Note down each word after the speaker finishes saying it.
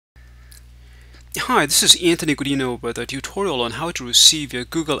Hi, this is Anthony Godino with a tutorial on how to receive your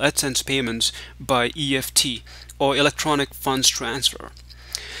Google AdSense payments by EFT, or Electronic Funds Transfer.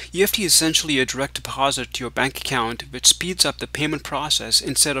 EFT is essentially a direct deposit to your bank account, which speeds up the payment process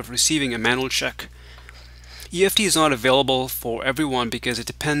instead of receiving a manual check. EFT is not available for everyone because it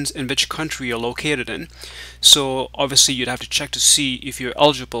depends in which country you're located in, so obviously you'd have to check to see if you're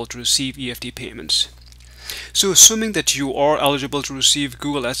eligible to receive EFT payments. So assuming that you are eligible to receive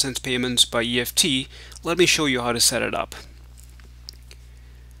Google AdSense payments by EFT, let me show you how to set it up.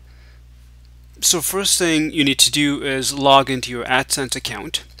 So first thing you need to do is log into your AdSense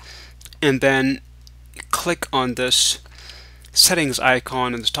account and then click on this settings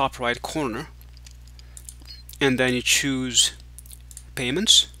icon in the top right corner, and then you choose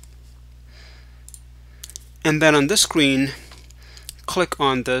payments, and then on this screen click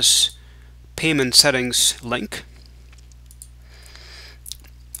on this payment settings link,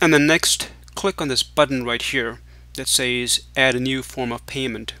 and then next click on this button right here that says add a new form of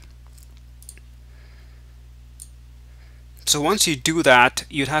payment. So once you do that,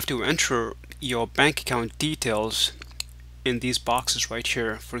 you'd have to enter your bank account details in these boxes right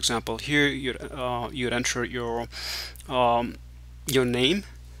here. For example, here you'd enter your name,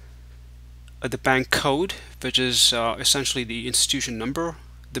 the bank code, which is essentially the institution number,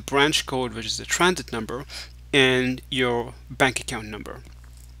 the branch code, which is the transit number, and your bank account number.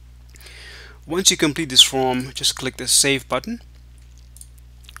 Once you complete this form, just click the Save button.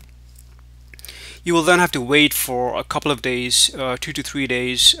 You will then have to wait for a couple of days, 2 to 3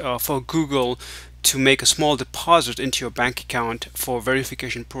 days, for Google to make a small deposit into your bank account for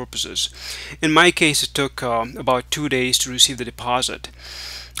verification purposes. In my case, it took about 2 days to receive the deposit.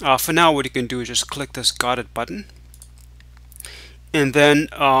 For now, what you can do is just click this Got It button, and then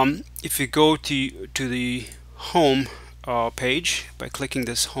if you go to the home page by clicking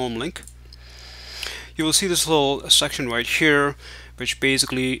this home link, you will see this little section right here, which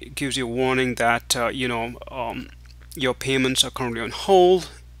basically gives you a warning that your payments are currently on hold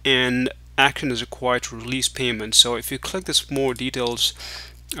and action is required to release payments. So if you click this more details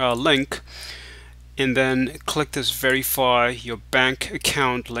link and then click this verify your bank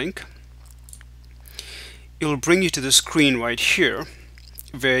account link, it will bring you to the screen right here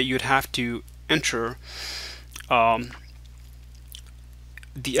where you'd have to enter the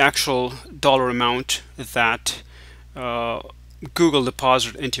actual dollar amount that Google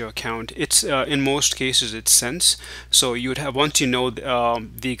deposited into your account. It's in most cases it's cents, so you'd have, once you know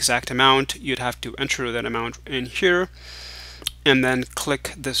the exact amount, you'd have to enter that amount in here and then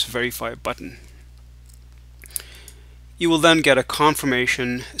click this verify button. You will then get a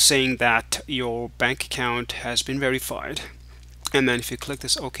confirmation saying that your bank account has been verified, and then if you click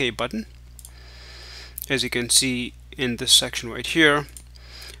this OK button, as you can see in this section right here,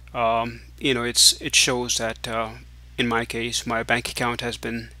 it shows that in my case my bank account has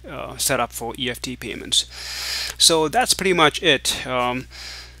been set up for EFT payments. So that's pretty much it. Hope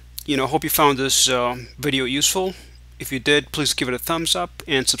you found this video useful. If you did, please give it a thumbs up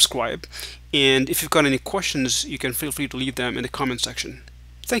and subscribe. And if you've got any questions, you can feel free to leave them in the comment section.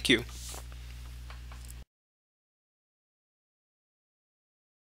 Thank you.